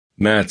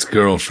Matt's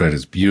girlfriend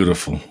is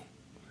beautiful,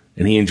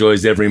 and he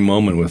enjoys every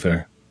moment with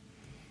her.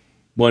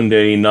 One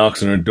day he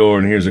knocks on her door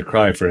and hears a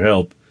cry for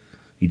help.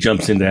 He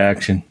jumps into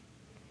action.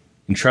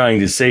 In trying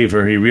to save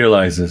her, he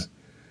realizes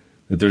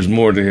that there's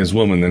more to his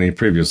woman than he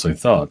previously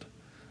thought.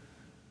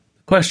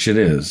 The question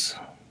is,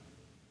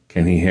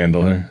 can he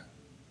handle her?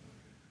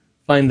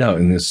 Find out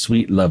in this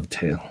sweet love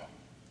tale.